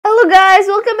guys,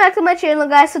 welcome back to my channel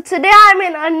guys. So today I'm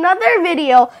in another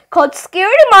video called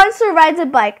Scaredy Monster Rides a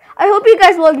Bike. I hope you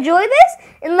guys will enjoy this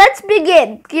and let's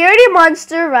begin. Scaredy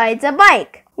Monster rides a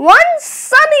bike. One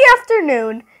sunny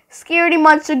afternoon, Scaredy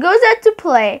Monster goes out to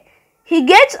play. He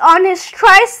gets on his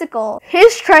tricycle.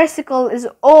 His tricycle is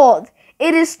old.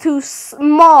 It is too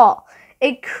small.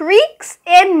 It creaks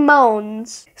and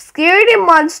moans. Scaredy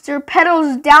Monster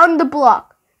pedals down the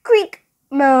block. Creak,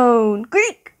 moan,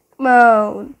 creak,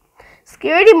 moan.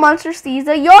 Scaredy Monster sees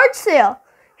a yard sale.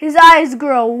 His eyes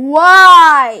grow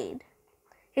wide.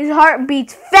 His heart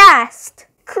beats fast.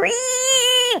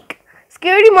 Creak!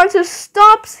 Scaredy Monster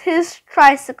stops his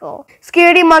tricycle.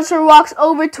 Scaredy Monster walks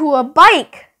over to a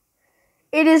bike.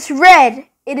 It is red.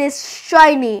 It is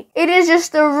shiny. It is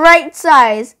just the right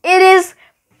size. It is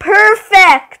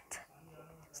perfect.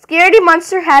 Scaredy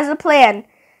Monster has a plan.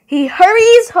 He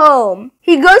hurries home.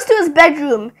 He goes to his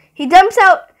bedroom. He dumps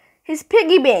out his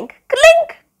piggy bank.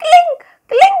 Clink, clink,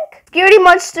 clink. Scaredy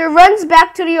Monster runs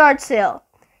back to the yard sale.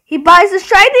 He buys a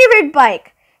shiny red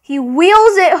bike. He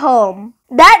wheels it home.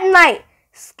 That night,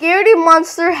 Scaredy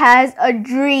Monster has a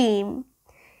dream.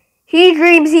 He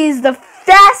dreams he's the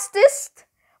fastest,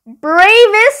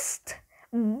 bravest,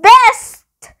 best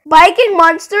biking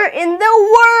monster in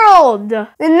the world.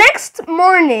 The next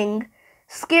morning,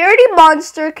 Scaredy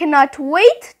Monster cannot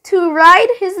wait to ride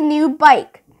his new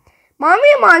bike.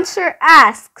 Mommy Monster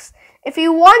asks if he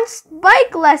wants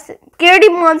bike lessons.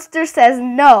 Scaredy Monster says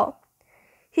no.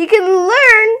 He can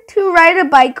learn to ride a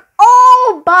bike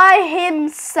all by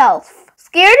himself.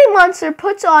 Scaredy Monster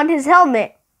puts on his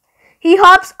helmet. He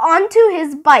hops onto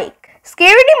his bike.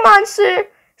 Scaredy Monster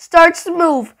starts to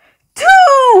move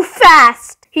too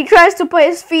fast. He tries to put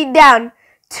his feet down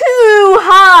too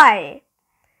high.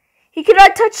 He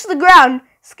cannot touch the ground.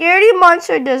 Scaredy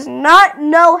Monster does not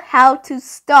know how to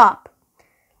stop.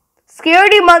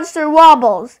 Scaredy Monster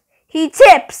wobbles. He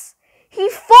tips. He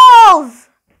falls.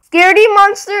 Scaredy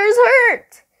Monster is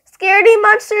hurt. Scaredy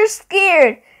Monster is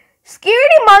scared.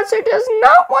 Scaredy Monster does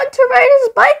not want to ride his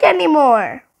bike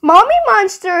anymore. Mommy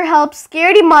Monster helps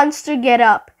Scaredy Monster get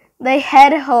up. They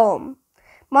head home.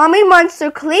 Mommy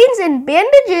Monster cleans and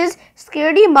bandages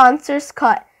Scaredy Monster's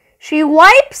cut. She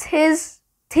wipes his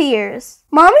tears.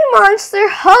 Mommy Monster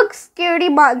hugs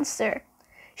Scaredy Monster.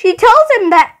 She tells him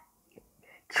that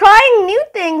trying new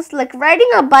things like riding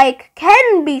a bike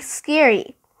can be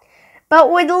scary.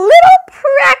 But with little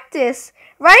practice,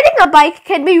 riding a bike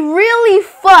can be really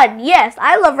fun. Yes,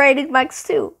 I love riding bikes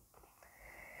too.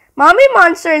 Mommy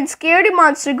Monster and Scaredy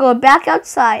Monster go back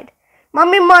outside.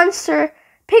 Mommy Monster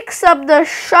picks up the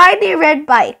shiny red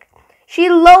bike. She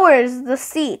lowers the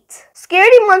seat.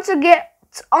 Scaredy Monster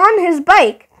gets on his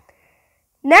bike.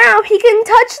 Now he can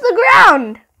touch the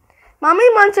ground. Mommy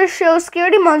Monster shows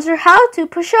Scaredy Monster how to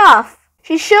push off.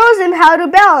 She shows him how to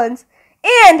balance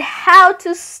and how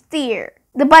to steer.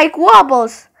 The bike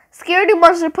wobbles. Scaredy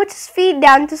Monster puts his feet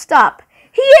down to stop.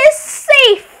 He is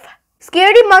safe.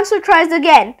 Scaredy Monster tries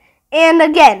again and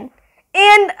again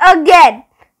and again.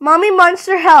 Mommy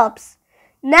Monster helps.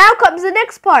 Now comes the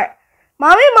next part.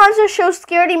 Mommy Monster shows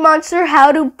Scaredy Monster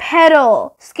how to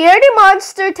pedal. Scaredy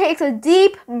Monster takes a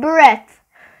deep breath.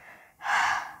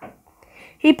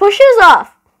 He pushes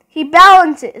off. He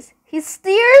balances. He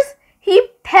steers. He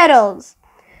pedals.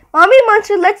 Mommy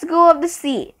Monster lets go of the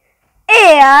seat.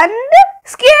 And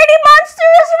Scaredy Monster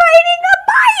is riding a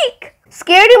bike!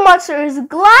 Scaredy Monster is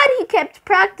glad he kept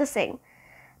practicing.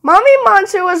 Mommy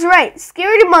Monster was right.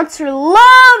 Scaredy Monster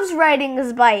loves riding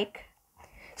his bike.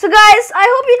 So guys, I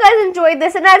hope you guys enjoyed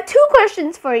this and I have two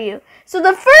questions for you. So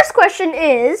the first question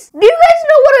is, do you guys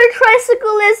know what a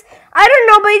tricycle is? I don't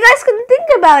know, but you guys can think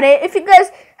about it. If you guys,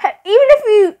 even if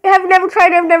you have never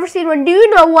tried or have never seen one, do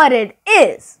you know what it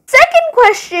is? Second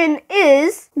question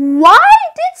is, why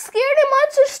did Scaredy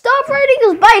Monster stop riding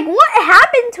his bike? What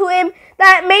happened to him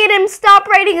that made him stop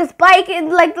riding his bike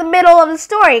in like the middle of the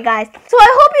story, guys? So I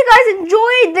hope you guys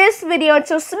enjoyed this video. And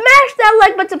so smash that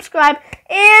like button, subscribe,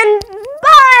 and bye!